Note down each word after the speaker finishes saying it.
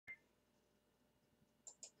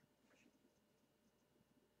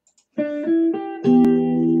Good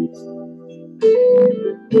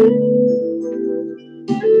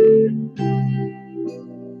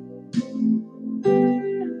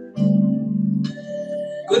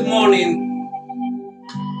morning,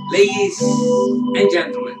 ladies and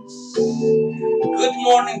gentlemen. Good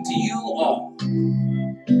morning to you all.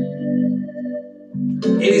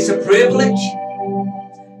 It is a privilege,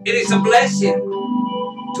 it is a blessing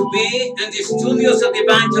to be in the studios of the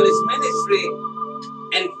Evangelist Ministry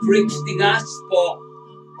and preach the gospel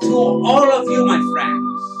to all of you, my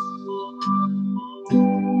friends.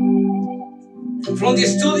 From the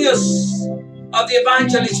studios of the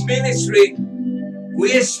Evangelist Ministry,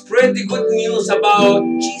 we spread the good news about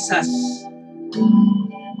Jesus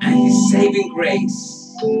and His saving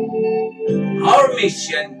grace. Our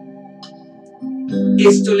mission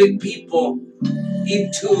is to lead people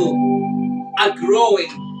into a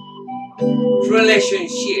growing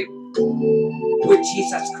relationship with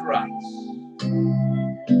Jesus Christ.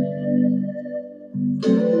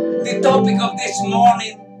 The topic of this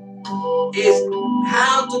morning is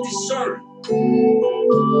how to discern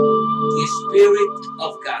the Spirit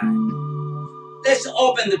of God. Let's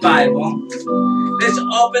open the Bible. Let's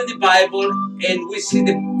open the Bible and we see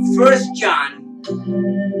the 1 John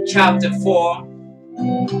chapter 4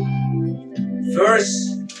 verse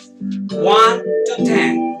 1 to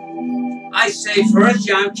 10. I say 1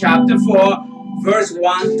 John chapter 4 verse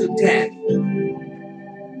 1 to 10.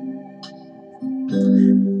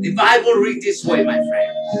 The Bible reads this way, my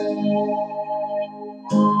friends.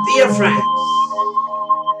 Dear friends,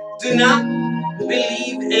 do not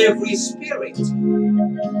believe every spirit,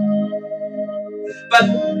 but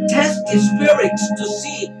test the spirits to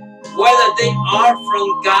see whether they are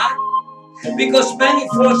from God, because many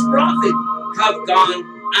false prophets have gone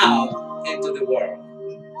out into the world.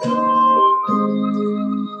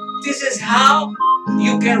 This is how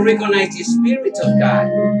you can recognize the Spirit of God.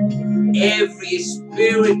 Every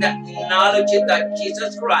spirit that acknowledges that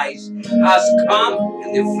Jesus Christ has come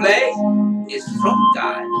in the flesh is from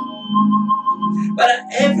God. But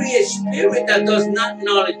every spirit that does not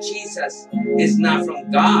acknowledge Jesus is not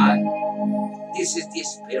from God. This is the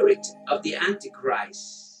spirit of the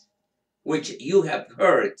Antichrist, which you have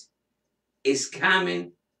heard is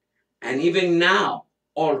coming and even now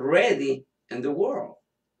already in the world.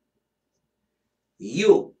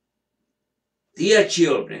 You, dear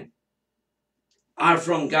children, are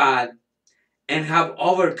from God and have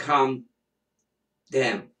overcome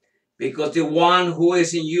them, because the one who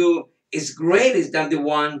is in you is greater than the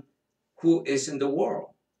one who is in the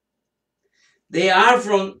world. They are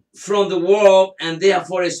from the world and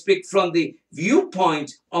therefore speak from the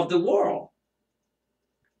viewpoint of the world,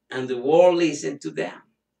 and the world listens to them.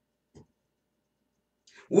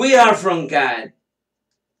 We are from God,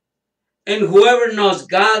 and whoever knows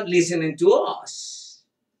God listening to us.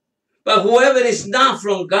 But whoever is not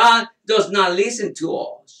from God does not listen to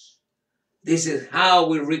us. This is how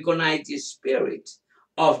we recognize the spirit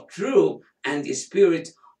of truth and the spirit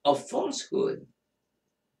of falsehood.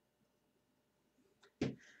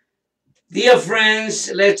 Dear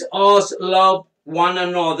friends, let us love one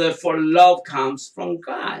another, for love comes from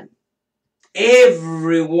God.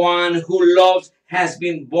 Everyone who loves has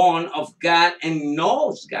been born of God and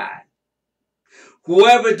knows God.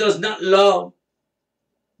 Whoever does not love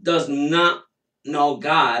does not know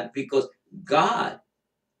God, because God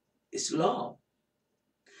is love.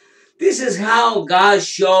 This is how God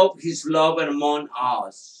showed His love among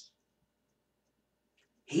us.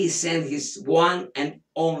 He sent His one and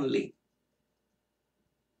only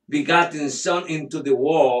begotten Son into the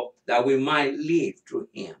world that we might live through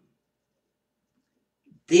Him.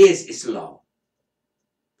 This is love.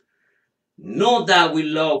 Not that we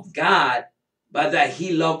love God, but that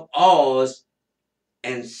He loved us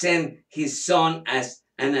and sent His Son as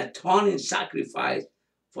an atoning sacrifice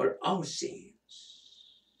for our sins.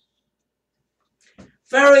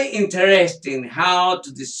 Very interesting how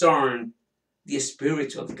to discern the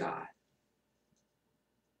Spirit of God.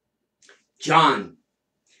 John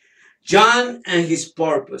and his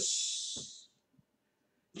purpose.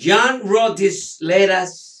 John wrote these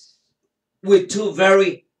letters with two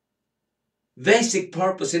very basic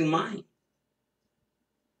purposes in mind: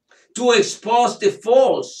 to expose the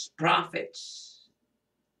false prophets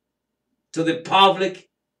to the public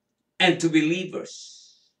and to believers.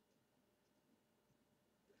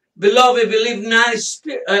 Beloved, believe not,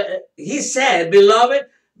 he said, beloved,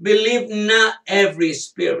 believe not every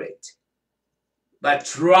spirit, but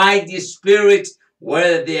try the spirits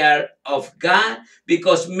whether they are of God,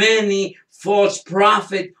 because many false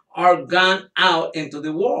prophets are gone out into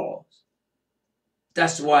the world.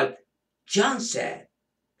 That's what John said.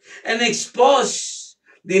 and expose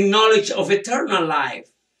the knowledge of eternal life.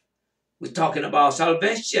 We're talking about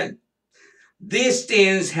salvation. These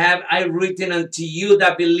things have I written unto you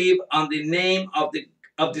that believe on the name of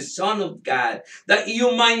the Son of God, that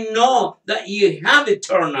you might know that you have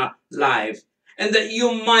eternal life, and that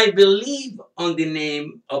you might believe on the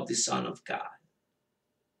name of the Son of God.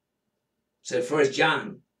 So 1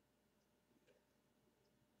 John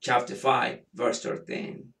chapter 5, verse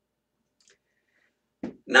 13.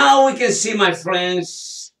 Now we can see, my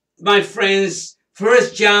friends, 1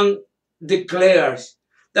 John declares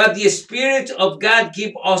that the Spirit of God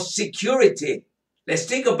gives us security. Let's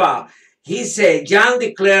think about it. He said, John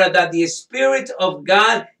declared that the Spirit of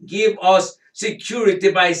God gives us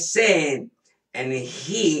security by saying, and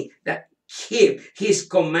he that keep his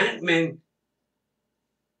commandment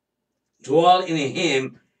dwell in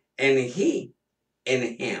him, and he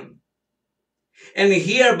in him. And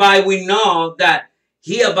hereby we know that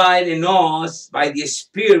he abide in us by the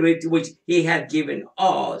Spirit which he had given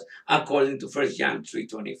us, according to 1 John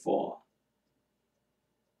 3:24.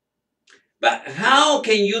 But how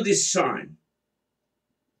can you discern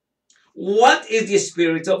what is the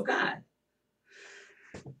Spirit of God?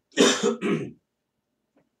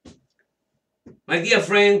 My dear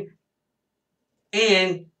friend,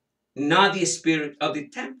 and not the spirit of the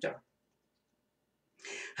tempter.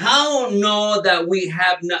 How know that we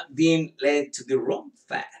have not been led to the wrong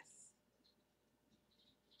path?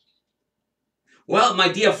 Well, my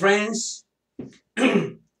dear friends,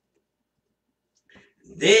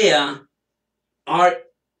 there are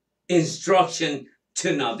instruction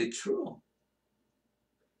to know the truth.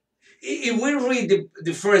 If we read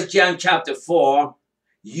the 1 John chapter 4,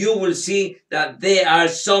 you will see that there are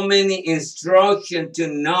so many instructions to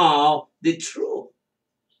know the truth.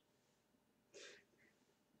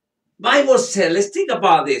 Bible says, let's think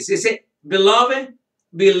about this. It said, beloved,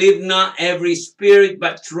 believe not every spirit,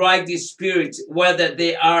 but try the spirits, whether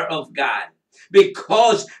they are of God.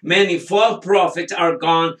 Because many false prophets are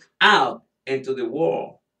gone out into the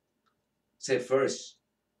world. Say first,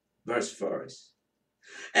 verse first.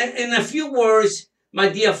 And in a few words, my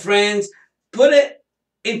dear friends, put it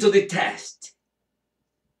into the test.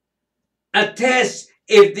 A test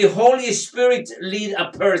if the Holy Spirit lead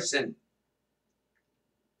a person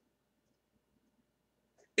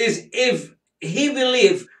is if he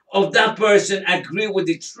believe of that person agree with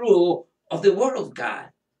the truth of the word of God.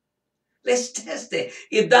 Let's test it.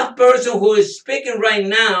 If that person who is speaking right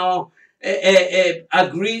now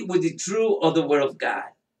agree with the truth of the word of God.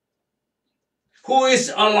 Who is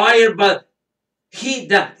a liar, but he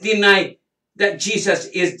that deny that Jesus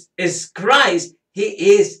is Christ,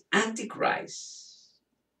 he is Antichrist.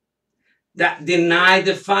 That deny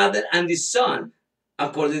the Father and the Son,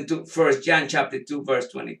 according to 1 John chapter 2, verse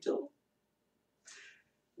 22.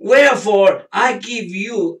 Wherefore I give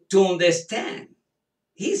you to understand.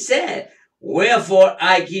 He said, wherefore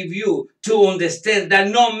I give you to understand that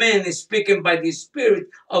no man is speaking by the Spirit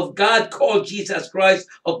of God called Jesus Christ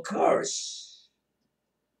accursed.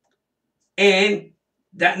 And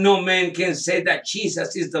that no man can say that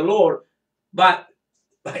Jesus is the Lord, but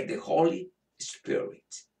by the Holy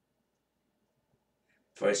Spirit.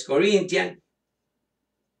 1 Corinthians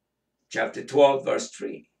chapter 12, verse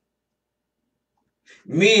 3.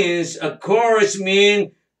 Means a curse,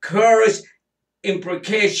 mean curse,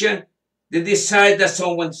 imprecation, the desire that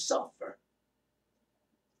someone suffer.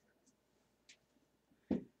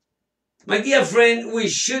 My dear friend, we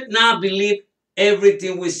should not believe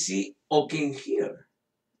everything we see or can hear.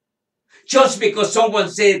 Just because someone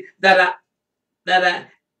said that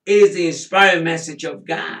is the inspired message of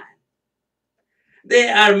God.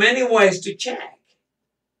 There are many ways to check,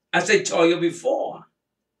 as I told you before.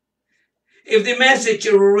 If the message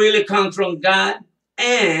really comes from God,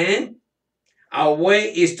 and our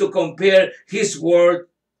way is to compare his word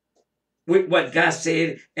with what God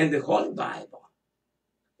said in the Holy Bible.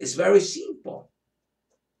 It's very simple.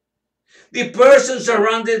 The person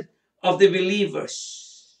surrounded of the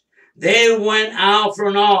believers, they went out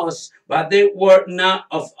from us, but they were not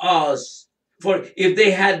of us. For if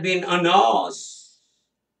they had been on us,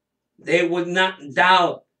 they would not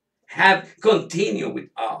doubt have continued with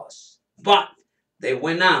us. But they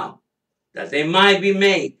went out, that they might be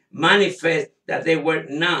made manifest that they were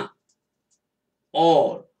not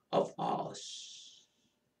all of us.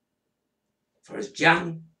 1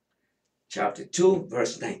 John chapter 2,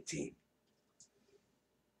 verse 19.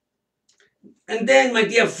 And then, my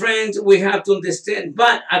dear friends, we have to understand,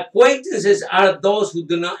 but acquaintances are those who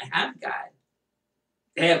do not have God.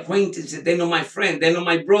 They are acquaintances. They know my friend. They know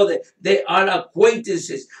my brother. They are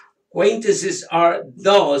acquaintances. Acquaintances are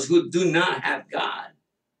those who do not have God.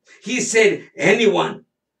 He said, anyone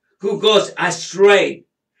who goes astray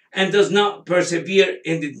and does not persevere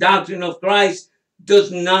in the doctrine of Christ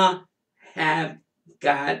does not have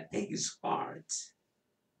God in his heart.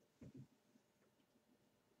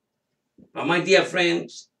 But my dear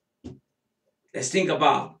friends, let's think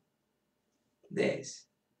about this.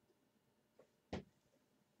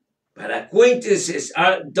 But acquaintances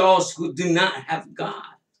are those who do not have God.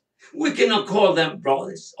 We cannot call them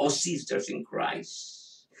brothers or sisters in Christ.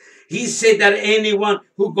 He said that anyone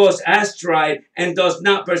who goes astray and does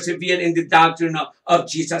not persevere in the doctrine of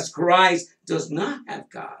Jesus Christ does not have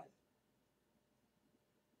God.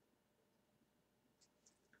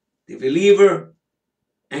 The believer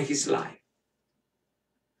and his life.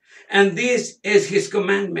 And this is his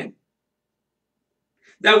commandment,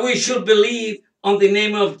 that we should believe on the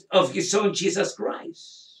name of his son Jesus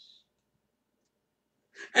Christ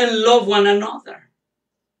and love one another.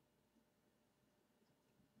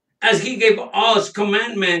 As he gave us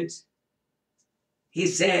commandments, he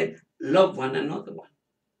said, love one another.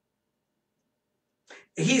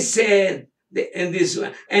 He said in this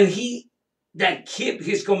one, and he that keep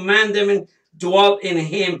his commandment dwell in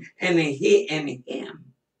him, and he in him.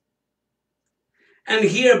 And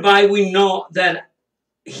hereby we know that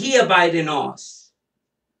he abide in us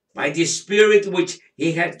by the Spirit which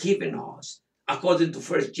he had given us, according to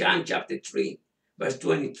 1 John chapter 3, verse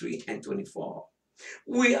 23 and 24.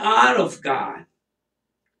 We are of God.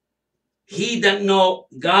 He that know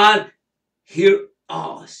God hear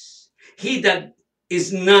us. He that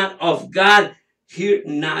is not of God hear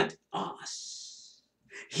not us.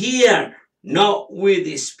 Here not with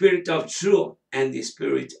the spirit of truth and the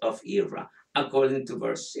spirit of error, according to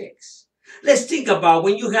verse 6. Let's think about,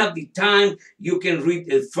 when you have the time, you can read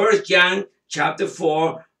 1 John chapter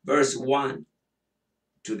 4, verse 1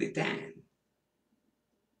 to the 10.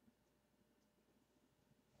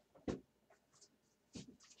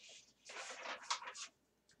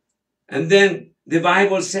 And then the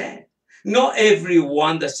Bible said, not every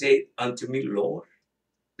one that said unto me, Lord,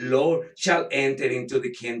 Lord, shall enter into the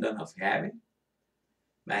kingdom of heaven,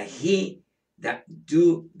 but he that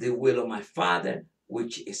do the will of my Father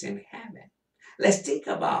which is in heaven. Let's think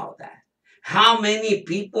about that. How many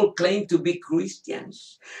people claim to be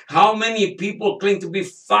Christians? How many people claim to be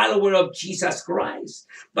followers of Jesus Christ?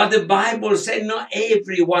 But the Bible said, not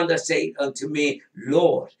everyone that said unto me,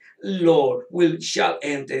 Lord, Lord, shall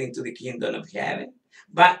enter into the kingdom of heaven,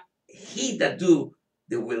 but he that do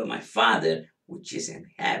the will of my Father which is in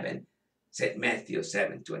heaven, said Matthew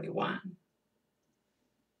 7:21.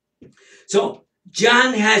 So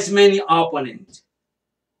John has many opponents.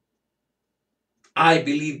 I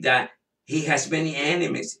believe that he has many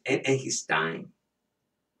enemies in his time.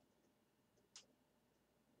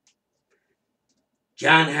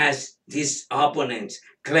 John has these opponents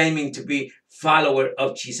claiming to be followers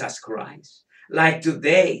of Jesus Christ, like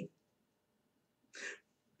today.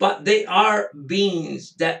 But they are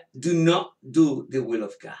beings that do not do the will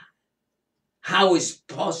of God. How is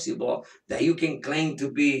possible that you can claim to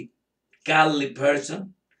be a godly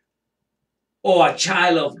person or a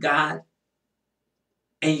child of God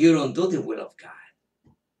and you don't do the will of God?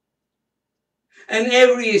 And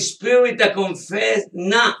every spirit that confess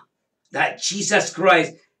not that Jesus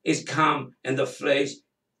Christ is come in the flesh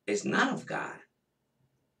is not of God.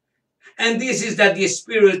 And this is that the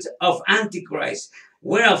spirit of Antichrist,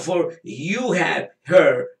 wherefore you have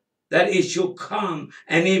heard that it should come,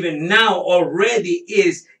 and even now already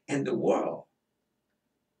is in the world,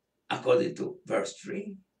 according to verse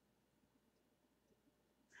 3.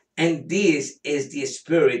 And this is the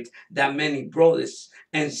spirit that many brothers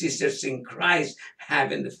and sisters in Christ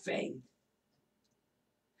have in the faith,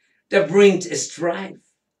 that brings strife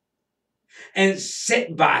and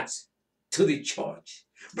setbacks to the church,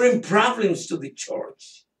 bring problems to the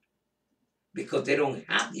church, because they don't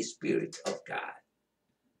have the Spirit of God.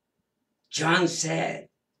 John said,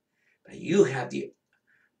 but you have the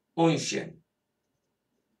unction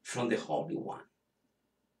from the Holy One,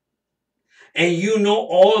 and you know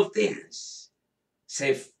all things.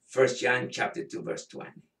 Say 1 John chapter 2, verse 20.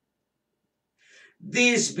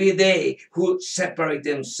 These be they who separate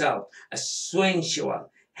themselves as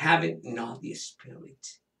sensual, having not the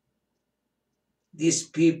Spirit. These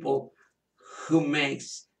people who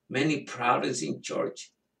makes many problems in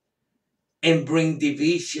church and bring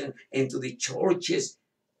division into the churches,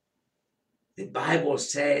 the Bible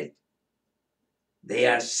said they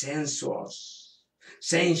are sensuals,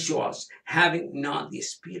 having not the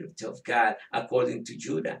Spirit of God, according to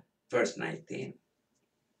Judah, verse 19.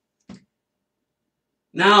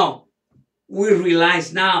 Now, we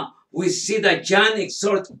realize now, we see that John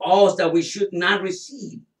exhorts us that we should not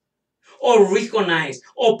receive or recognize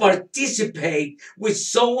or participate with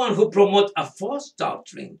someone who promotes a false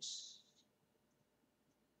doctrines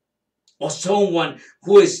or someone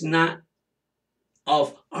who is not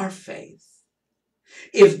of our faith.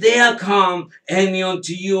 If they are come any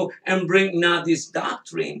unto you and bring not this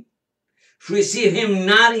doctrine, receive him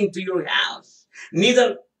not into your house,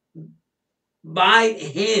 neither by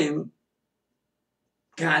him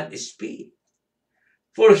God speak.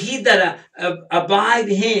 For he that abide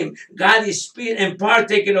him, God is spirit, and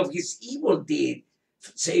partaken of his evil deed.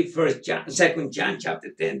 Say 2 John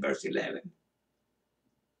chapter 10, verse 11.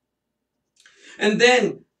 And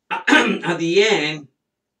then at the end,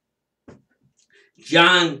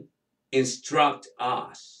 John instruct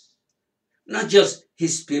us, not just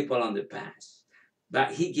his people on the past,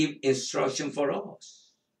 but he give instruction for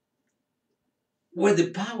us where the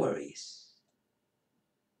power is.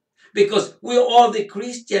 Because we all the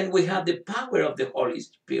Christian, we have the power of the Holy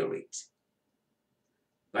Spirit.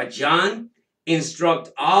 But John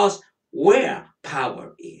instruct us where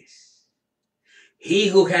power is. He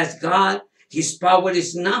who has God, his power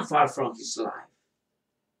is not far from his life.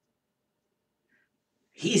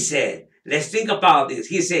 He said, let's think about this.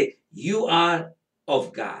 He said, you are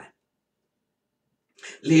of God,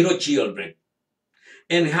 little children,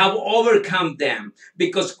 and have overcome them,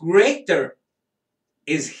 because greater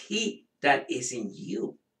is he that is in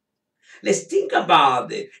you. Let's think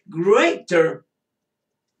about it. Greater,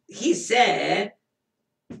 he said,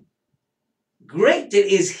 greater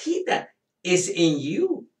is he that is in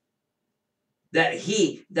you than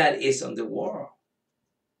he that is on the world.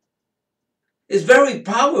 It's very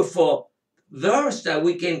powerful verse that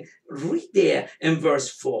we can read there in verse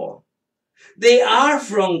 4. They are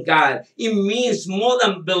from God. It means more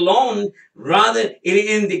than belong. Rather, it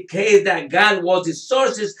indicates that God was the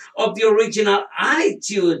sources of the original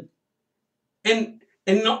attitude and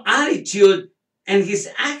no attitude and his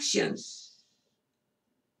actions.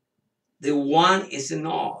 The one is in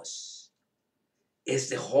us. Is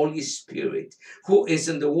the Holy Spirit. Who is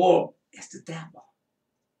in the world is the devil.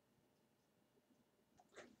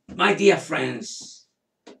 My dear friends,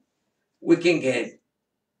 we can get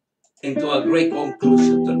into a great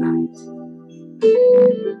conclusion tonight.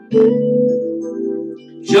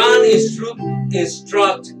 John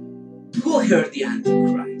instruct who heard the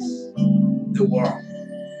Antichrist? The world.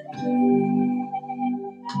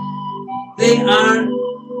 They are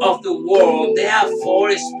of the world,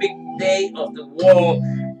 therefore speak they of the world,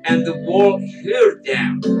 and the world heard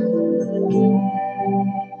them.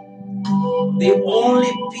 The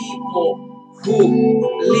only people who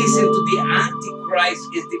listen to the Antichrist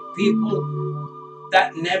is the people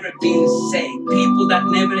that never been saved, people that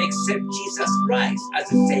never accept Jesus Christ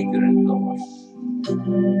as a Savior and Lord.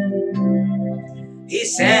 He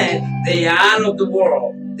said, they are of the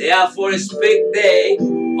world, therefore speak they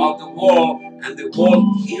of the world, and the world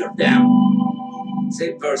hear them.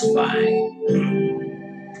 Say verse 5.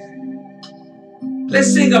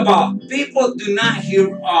 Let's think about, people do not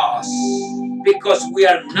hear us because we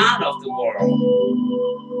are not of the world.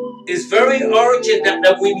 It's very urgent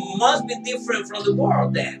that we must be different from the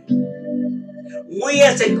world then. We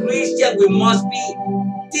as a Christian, we must be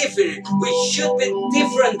different. We should be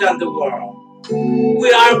different than the world.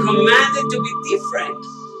 We are commanded to be different.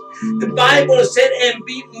 The Bible said, and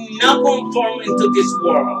be not conformed into this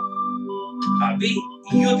world, but be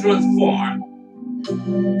you transformed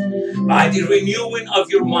by the renewing of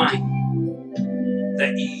your mind,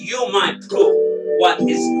 that you might prove what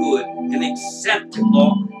is good and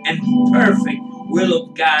acceptable and perfect will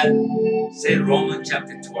of God, say Romans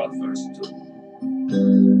chapter 12, verse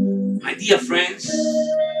 2. My dear friends,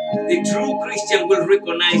 the true Christian will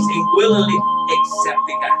recognize and willingly accept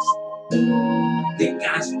the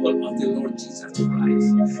gospel of the Lord Jesus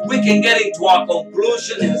Christ. We can get into our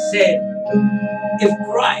conclusion and say,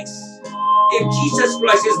 if Jesus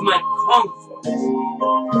Christ is my comfort,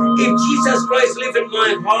 if Jesus Christ lives in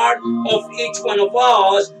my heart of each one of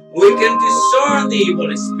us, we can discern the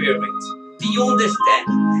evil spirit. Do you understand?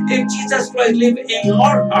 If Jesus Christ lives in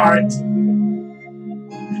our heart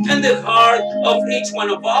and the heart of each one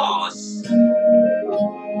of us,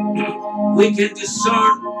 we can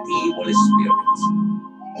discern the evil spirit.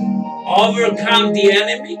 Overcome the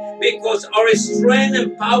enemy, because our strength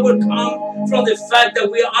and power come from the fact that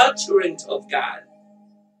we are children of God.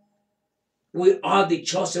 We are the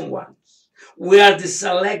chosen ones. We are the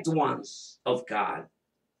select ones of God.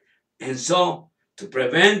 And so, to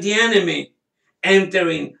prevent the enemy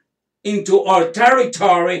entering into our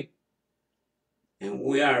territory, and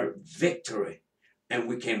we are victory, and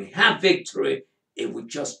we can have victory if we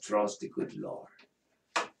just trust the good Lord.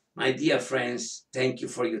 My dear friends, thank you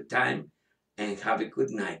for your time. and have a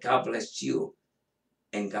good night. God bless you,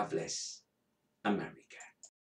 and God bless America.